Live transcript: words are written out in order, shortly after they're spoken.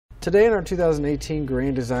Today in our 2018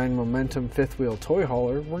 Grand Design Momentum fifth wheel toy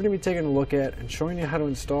hauler, we're going to be taking a look at and showing you how to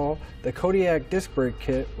install the Kodiak disc brake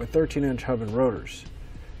kit with 13-inch hub and rotors.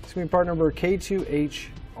 It's going to be part number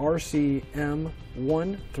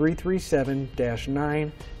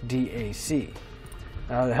K2HRCM1337-9DAC.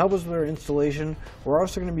 To help us with our installation, we're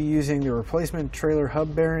also going to be using the replacement trailer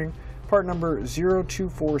hub bearing, part number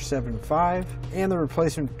 02475, and the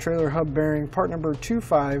replacement trailer hub bearing, part number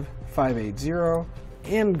 25580,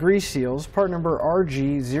 and grease seals, part number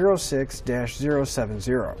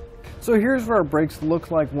RG06-070. So here's what our brakes look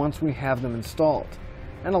like once we have them installed.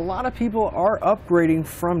 And a lot of people are upgrading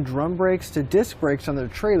from drum brakes to disc brakes on their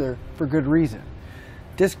trailer for good reason.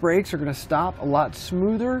 Disc brakes are going to stop a lot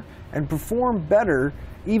smoother and perform better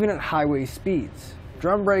even at highway speeds.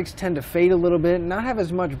 Drum brakes tend to fade a little bit and not have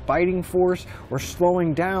as much biting force or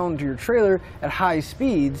slowing down to your trailer at high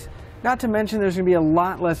speeds, not to mention there's going to be a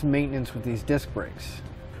lot less maintenance with these disc brakes.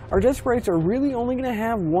 Our disc brakes are really only going to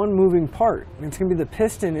have one moving part, and it's going to be the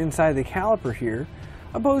piston inside the caliper here,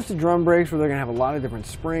 opposed to drum brakes where they're going to have a lot of different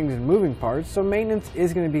springs and moving parts, so maintenance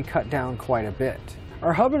is going to be cut down quite a bit.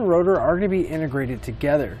 Our hub and rotor are going to be integrated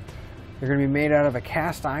together. They're going to be made out of a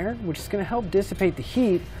cast iron, which is going to help dissipate the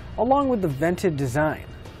heat along with the vented design.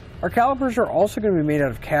 Our calipers are also going to be made out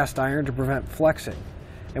of cast iron to prevent flexing.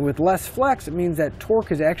 And with less flex, it means that torque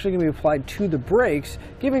is actually going to be applied to the brakes,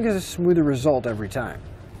 giving us a smoother result every time.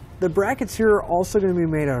 The brackets here are also going to be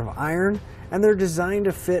made out of iron, and they're designed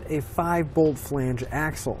to fit a 5-bolt flange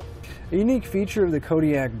axle. A unique feature of the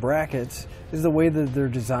Kodiak brackets is the way that they're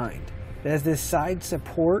designed. It has this side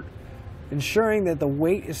support, ensuring that the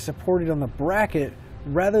weight is supported on the bracket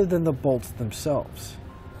rather than the bolts themselves.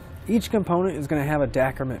 Each component is going to have a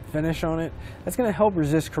dacrament finish on it that's going to help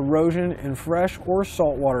resist corrosion in fresh or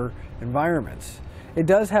saltwater environments. It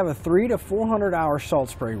does have a 300 to 400 hour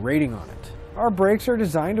salt spray rating on it. Our brakes are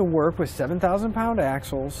designed to work with 7,000-pound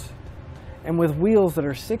axles and with wheels that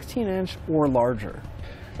are 16-inch or larger.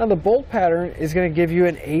 Now the bolt pattern is going to give you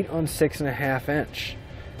an 8 on 6.5 inch.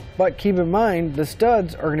 But keep in mind, the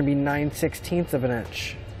studs are going to be 9/16 of an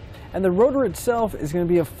inch. And the rotor itself is going to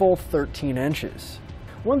be a full 13 inches.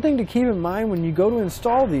 One thing to keep in mind when you go to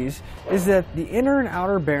install these is that the inner and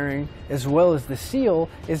outer bearing, as well as the seal,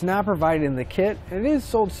 is not provided in the kit, and it is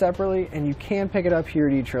sold separately, and you can pick it up here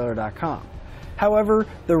at etrailer.com. However,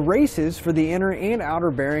 the races for the inner and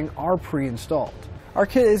outer bearing are pre-installed. Our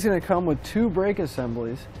kit is going to come with 2 brake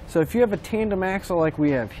assemblies, so if you have a tandem axle like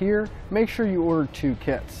we have here, make sure you order 2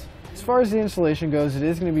 kits. As far as the installation goes, it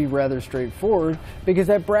is going to be rather straightforward because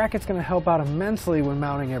that bracket's going to help out immensely when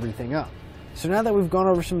mounting everything up. So now that we've gone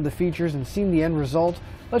over some of the features and seen the end result,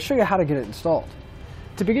 let's show you how to get it installed.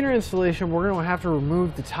 To begin our installation, we're going to have to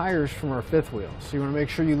remove the tires from our fifth wheel. So you want to make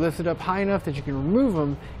sure you lift it up high enough that you can remove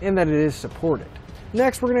them and that it is supported.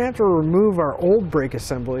 Next, we're going to have to remove our old brake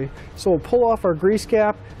assembly, so we'll pull off our grease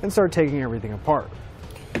cap and start taking everything apart.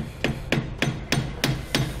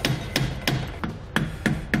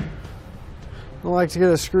 I like to get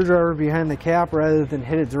a screwdriver behind the cap rather than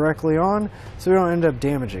hit it directly on, so we don't end up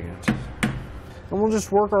damaging it. And we'll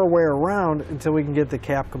just work our way around until we can get the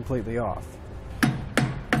cap completely off.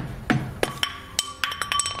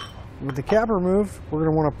 With the cap removed, we're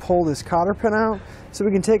going to want to pull this cotter pin out so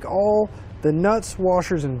we can take all the nuts,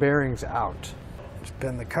 washers, and bearings out. Just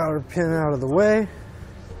bend the cotter pin out of the way.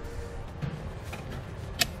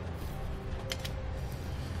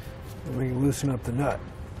 And we can loosen up the nut.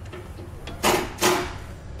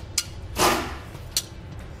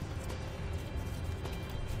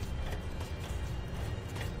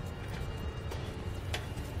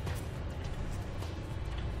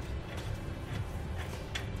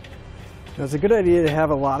 Now, it's a good idea to have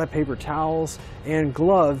a lot of paper towels and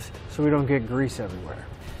gloves so we don't get grease everywhere.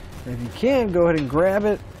 And if you can, go ahead and grab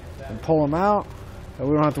it and pull them out. We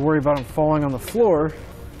don't have to worry about them falling on the floor.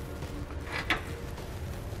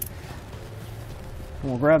 And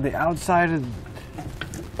we'll grab the outside of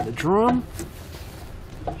the drum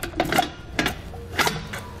and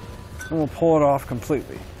we'll pull it off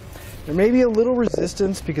completely. There may be a little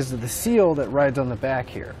resistance because of the seal that rides on the back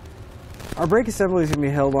here. Our brake assembly is going to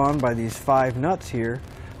be held on by these 5 nuts here,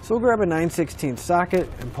 so we'll grab a 9/16 socket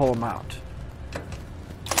and pull them out.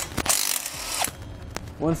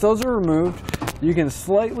 Once those are removed, you can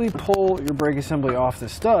slightly pull your brake assembly off the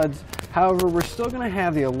studs. However, we're still going to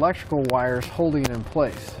have the electrical wires holding it in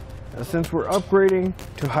place. Now, since we're upgrading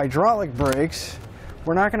to hydraulic brakes,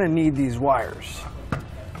 we're not going to need these wires.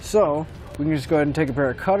 So we can just go ahead and take a pair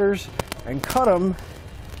of cutters and cut them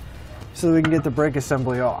so that we can get the brake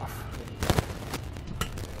assembly off.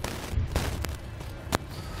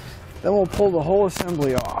 Then we'll pull the whole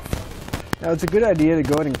assembly off. Now it's a good idea to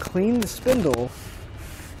go ahead and clean the spindle.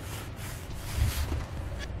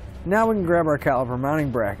 Now we can grab our caliper mounting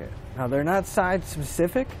bracket. Now they're not side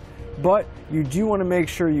specific, but you do want to make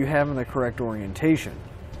sure you have them in the correct orientation.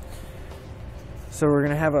 So we're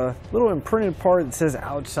going to have a little imprinted part that says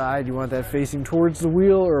outside. You want that facing towards the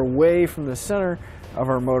wheel or away from the center of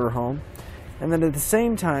our motorhome. And then at the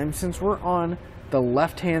same time, since we're on the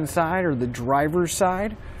left-hand side or the driver's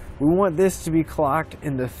side, we want this to be clocked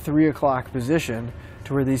in the 3 o'clock position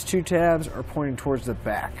to where these two tabs are pointing towards the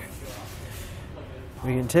back.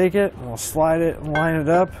 We can take it and we'll slide it and line it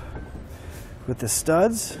up with the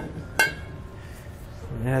studs.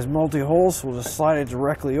 It has multi-holes, so we'll just slide it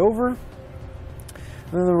directly over. And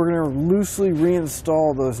then we're going to loosely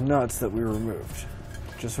reinstall those nuts that we removed,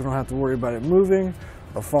 just so we don't have to worry about it moving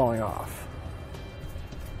or falling off.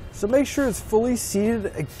 So make sure it's fully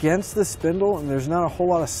seated against the spindle and there's not a whole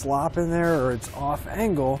lot of slop in there or it's off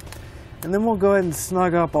angle. And then we'll go ahead and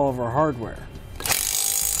snug up all of our hardware.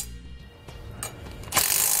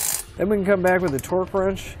 Then we can come back with a torque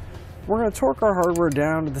wrench. We're going to torque our hardware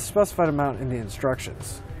down to the specified amount in the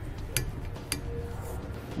instructions.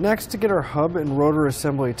 Next, to get our hub and rotor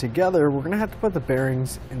assembly together, we're going to have to put the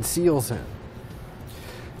bearings and seals in.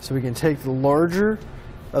 So we can take the larger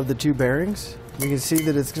of the two bearings. You can see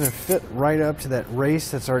that it's going to fit right up to that race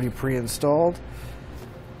that's already pre-installed.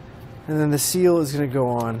 And then the seal is going to go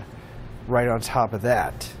on right on top of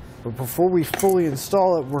that. But before we fully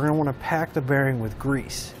install it, we're going to want to pack the bearing with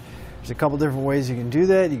grease. There's a couple different ways you can do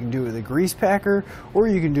that. You can do it with a grease packer, or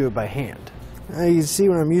you can do it by hand. Now you can see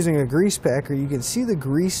when I'm using a grease packer, you can see the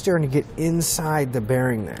grease starting to get inside the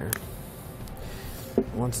bearing there.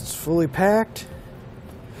 Once it's fully packed,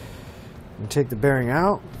 you take the bearing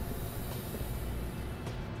out.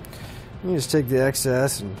 You just take the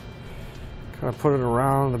excess and kind of put it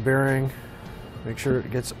around the bearing. Make sure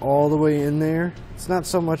it gets all the way in there. It's not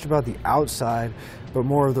so much about the outside, but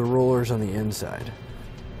more of the rollers on the inside.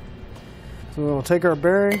 So we'll take our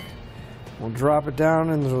bearing, we'll drop it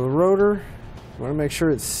down into the rotor. We want to make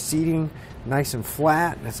sure it's seating nice and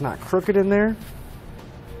flat and it's not crooked in there.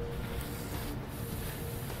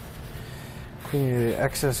 Clean the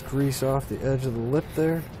excess grease off the edge of the lip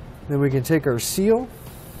there. Then we can take our seal.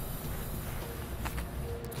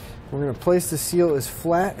 We're going to place the seal as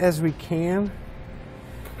flat as we can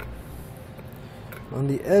on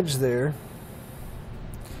the edge there.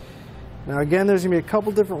 Now again, there's going to be a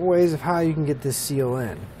couple different ways of how you can get this seal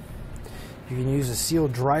in. You can use a seal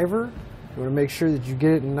driver. You want to make sure that you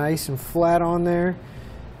get it nice and flat on there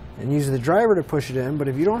and use the driver to push it in. But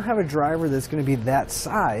if you don't have a driver that's going to be that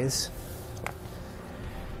size,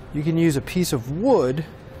 you can use a piece of wood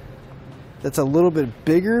that's a little bit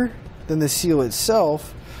bigger than the seal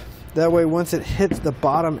itself. That way, once it hits the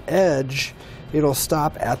bottom edge, it'll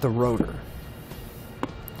stop at the rotor.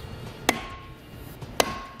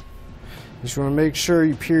 Just want to make sure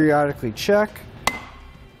you periodically check.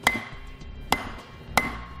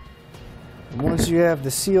 And once you have the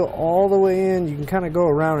seal all the way in, you can kind of go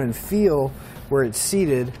around and feel where it's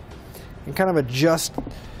seated and kind of adjust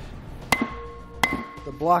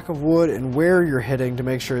the block of wood and where you're hitting to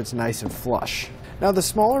make sure it's nice and flush. Now the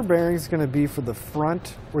smaller bearing is going to be for the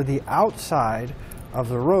front or the outside of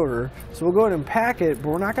the rotor, so we'll go ahead and pack it, but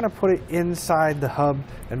we're not going to put it inside the hub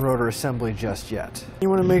and rotor assembly just yet. You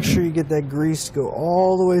want to make sure you get that grease to go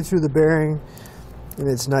all the way through the bearing and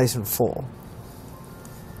it's nice and full.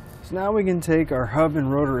 So now we can take our hub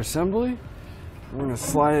and rotor assembly. We're going to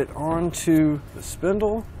slide it onto the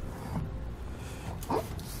spindle.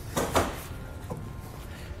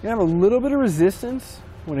 You have a little bit of resistance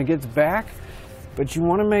when it gets back, but you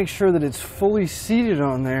want to make sure that it's fully seated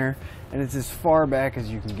on there and it's as far back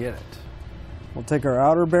as you can get it. We'll take our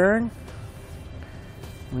outer bearing.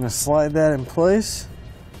 I'm going to slide that in place,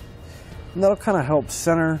 and that'll kind of help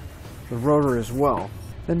center the rotor as well.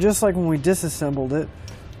 Then just like when we disassembled it,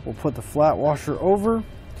 we'll put the flat washer over, and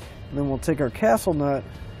then we'll take our castle nut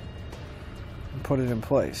and put it in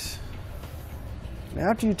place. Now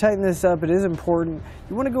after you tighten this up, it is important,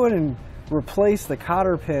 you want to go ahead and replace the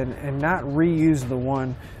cotter pin and not reuse the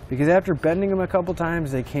one, because after bending them a couple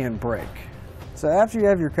times they can break. So after you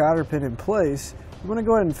have your cotter pin in place, you want to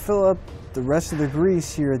go ahead and fill up the rest of the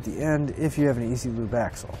grease here at the end if you have an easy lube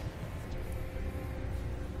axle.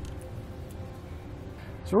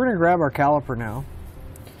 So we're going to grab our caliper now,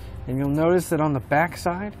 and you'll notice that on the back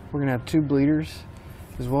side we're going to have two bleeders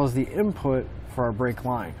as well as the input for our brake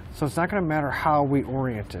line. So it's not going to matter how we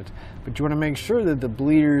orient it, but you want to make sure that the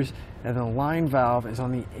bleeders and the line valve is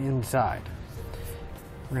on the inside.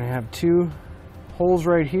 We're going to have two holes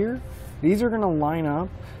right here. These are going to line up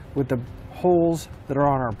with the holes that are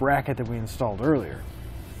on our bracket that we installed earlier.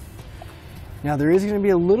 Now there is going to be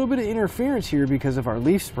a little bit of interference here because of our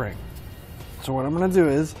leaf spring. So what I'm going to do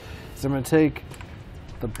is I'm going to take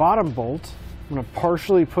the bottom bolt, I'm going to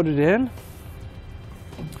partially put it in,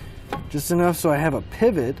 just enough so I have a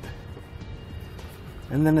pivot,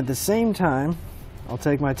 and then at the same time I'll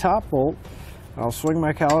take my top bolt, I'll swing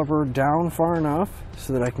my caliper down far enough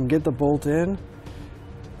so that I can get the bolt in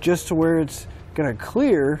just to where it's going to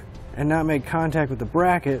clear and not make contact with the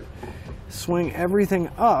bracket, swing everything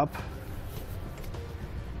up,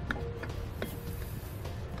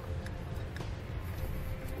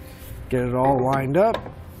 get it all lined up,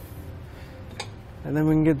 and then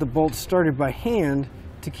we can get the bolts started by hand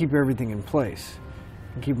to keep everything in place.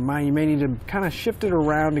 And keep in mind, you may need to kind of shift it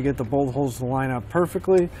around to get the bolt holes to line up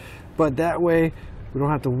perfectly, but that way we don't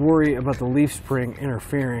have to worry about the leaf spring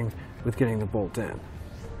interfering with getting the bolt in.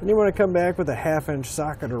 Then you want to come back with a 1/2 inch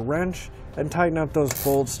socket or wrench and tighten up those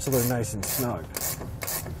bolts till they're nice and snug.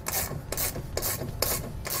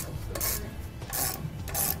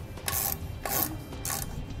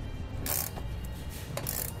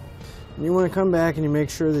 And you want to come back and you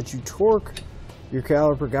make sure that you torque your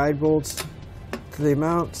caliper guide bolts to the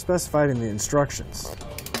amount specified in the instructions.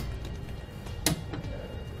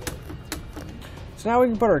 So now we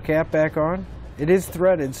can put our cap back on. It is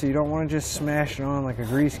threaded, so you don't want to just smash it on like a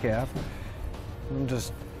grease cap. And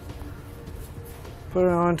just put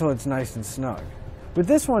it on until it's nice and snug. With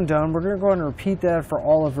this one done, we're going to go ahead and repeat that for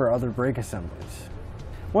all of our other brake assemblies.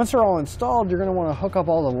 Once they're all installed, you're going to want to hook up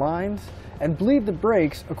all the lines and bleed the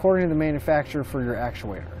brakes according to the manufacturer for your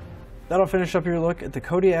actuator. That'll finish up your look at the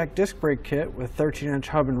Kodiak disc brake kit with 13-inch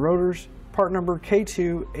hub and rotors, part number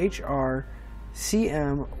K2HR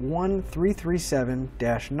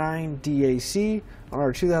CM1337-9DAC on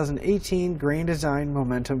our 2018 Grand Design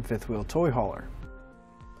Momentum 5th wheel toy hauler.